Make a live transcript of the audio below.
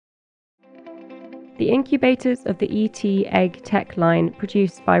The incubators of the EGGTECH line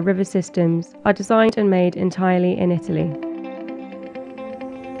produced by River Systems are designed and made entirely in Italy.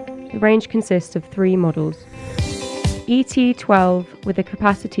 The range consists of 3 models. ET12 with a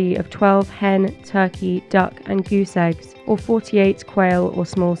capacity of 12 hen, turkey, duck and goose eggs, or 48 quail or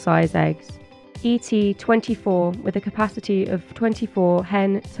small size eggs. ET24 with a capacity of 24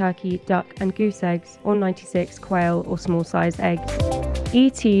 hen, turkey, duck and goose eggs, or 96 quail or small size eggs.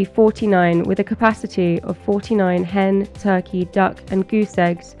 ET49 with a capacity of 49 hen, turkey, duck and goose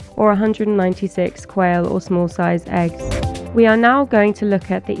eggs, or 196 quail or small size eggs. We are now going to look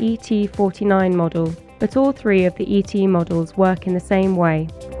at the ET49 model, but all 3 of the ET models work in the same way.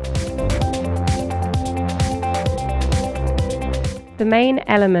 The main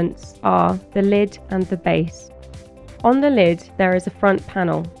elements are the lid and the base. On the lid there is a front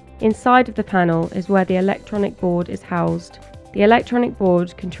panel. Inside of the panel is where the electronic board is housed. The electronic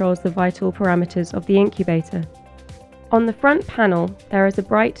board controls the vital parameters of the incubator. On the front panel there is a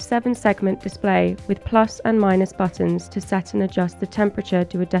bright 7-segment display with plus and minus buttons to set and adjust the temperature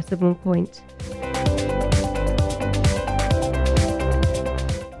to a decimal point.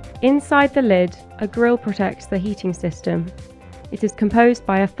 Inside the lid, a grill protects the heating system. It is composed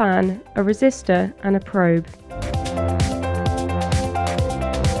by a fan, a resistor and a probe.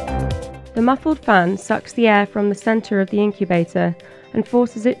 The muffled fan sucks the air from the centre of the incubator and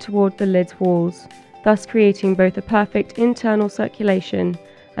forces it toward the lid's walls, thus creating both a perfect internal circulation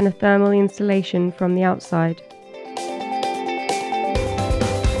and a thermal insulation from the outside.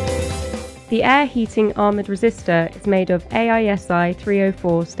 The air heating armoured resistor is made of AISI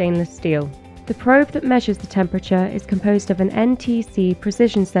 304 stainless steel. The probe that measures the temperature is composed of an NTC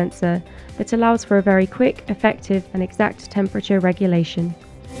precision sensor that allows for a very quick, effective and exact temperature regulation.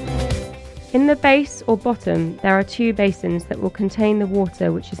 In the base or bottom there are 2 basins that will contain the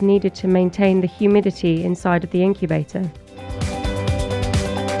water which is needed to maintain the humidity inside of the incubator.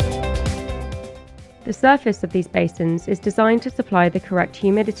 The surface of these basins is designed to supply the correct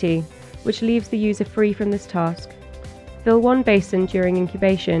humidity, which leaves the user free from this task. Fill 1 basin during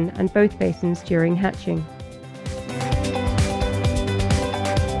incubation and both basins during hatching.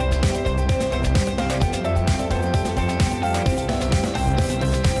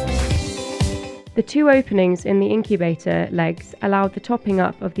 The 2 openings in the incubator legs allow the topping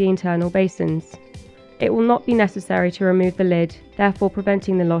up of the internal basins. It will not be necessary to remove the lid, therefore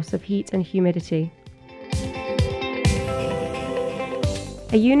preventing the loss of heat and humidity.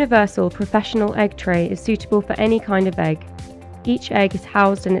 A universal professional egg tray is suitable for any kind of egg. Each egg is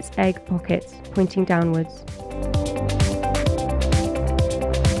housed in its egg pockets, pointing downwards.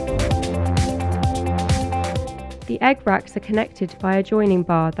 The egg racks are connected by a joining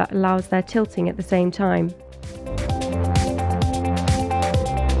bar that allows their tilting at the same time.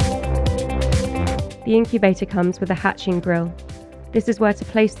 The incubator comes with a hatching grill. This is where to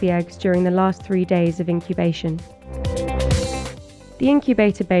place the eggs during the last 3 days of incubation. The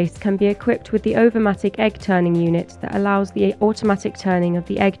incubator base can be equipped with the Overmatic egg turning unit that allows the automatic turning of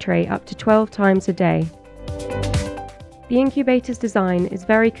the egg tray up to 12 times a day. The incubator's design is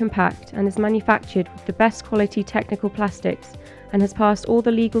very compact and is manufactured with the best quality technical plastics and has passed all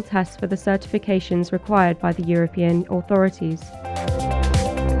the legal tests for the certifications required by the European authorities.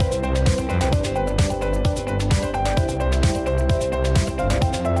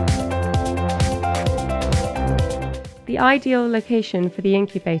 The ideal location for the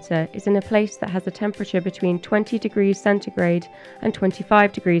incubator is in a place that has a temperature between 20 degrees centigrade and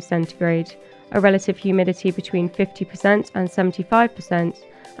 25 degrees centigrade, a relative humidity between 50% and 75%,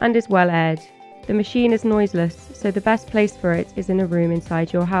 and is well aired. The machine is noiseless, so the best place for it is in a room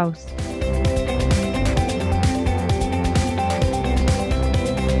inside your house.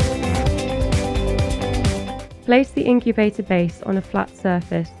 Place the incubator base on a flat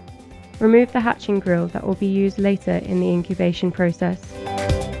surface. Remove the hatching grill that will be used later in the incubation process.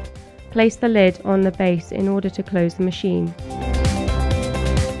 Place the lid on the base in order to close the machine.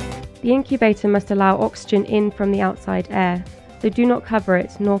 The incubator must allow oxygen in from the outside air, so do not cover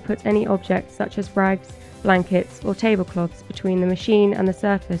it nor put any objects such as rags, blankets or tablecloths between the machine and the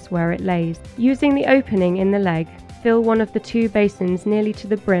surface where it lays. Using the opening in the leg, fill one of the 2 basins nearly to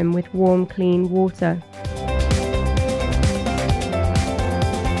the brim with warm, clean water.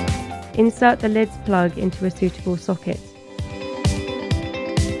 Insert the lid's plug into a suitable socket.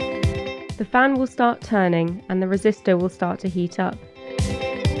 The fan will start turning and the resistor will start to heat up.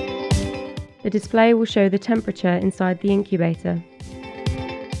 The display will show the temperature inside the incubator.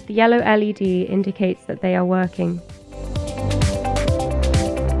 The yellow LED indicates that they are working.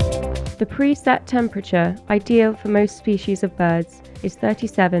 The preset temperature, ideal for most species of birds, is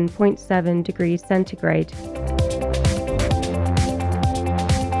 37.7 degrees centigrade.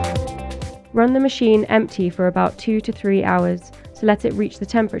 Run the machine empty for about 2 to 3 hours to let it reach the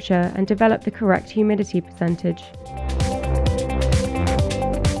temperature and develop the correct humidity percentage.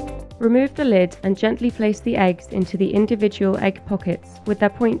 Remove the lid and gently place the eggs into the individual egg pockets with their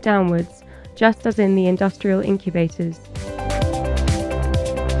point downwards, just as in the industrial incubators.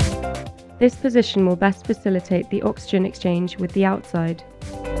 This position will best facilitate the oxygen exchange with the outside.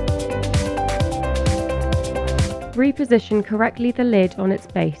 Reposition correctly the lid on its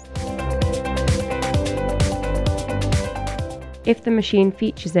base. If the machine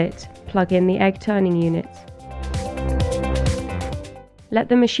features it, plug in the egg turning unit. Let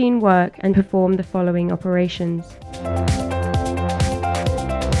the machine work and perform the following operations.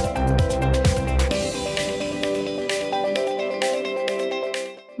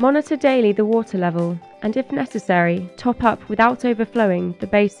 Monitor daily the water level and, if necessary, top up without overflowing the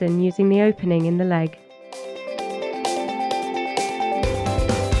basin using the opening in the leg.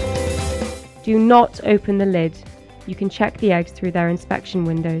 Do not open the lid. You can check the eggs through their inspection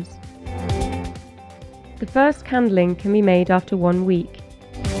windows. The first candling can be made after 1 week.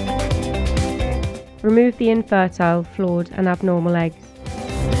 Remove the infertile, flawed and abnormal eggs.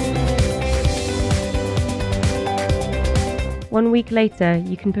 1 week later,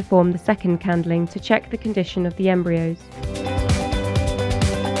 you can perform the second candling to check the condition of the embryos.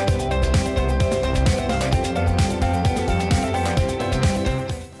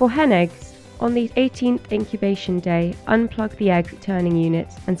 For hen eggs, on the 18th incubation day, unplug the egg turning unit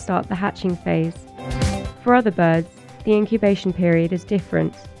and start the hatching phase. For other birds, the incubation period is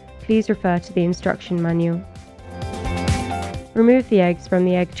different. Please refer to the instruction manual. Remove the eggs from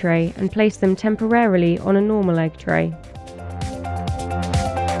the egg tray and place them temporarily on a normal egg tray.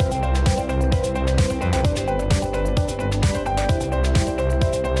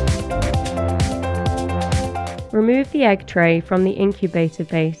 Remove the egg tray from the incubator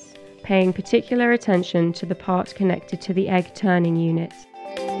base, paying particular attention to the part connected to the egg turning unit.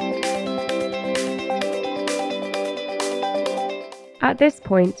 At this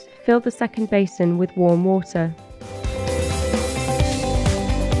point, fill the second basin with warm water.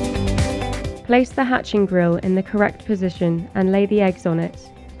 Place the hatching grill in the correct position and lay the eggs on it.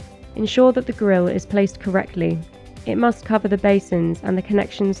 Ensure that the grill is placed correctly. It must cover the basins and the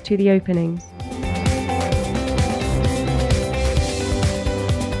connections to the openings.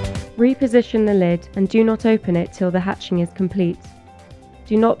 Reposition the lid and do not open it till the hatching is complete.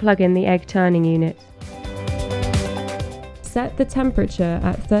 Do not plug in the egg turning unit. Set the temperature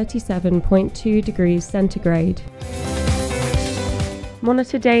at 37.2 degrees centigrade.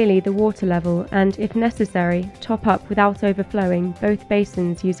 Monitor daily the water level and, if necessary, top up without overflowing both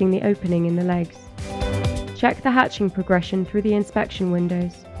basins using the opening in the legs. Check the hatching progression through the inspection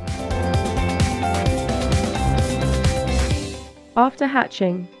windows. After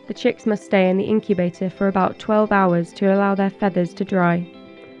hatching, the chicks must stay in the incubator for about 12 hours to allow their feathers to dry.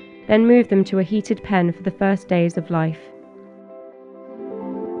 Then move them to a heated pen for the first days of life.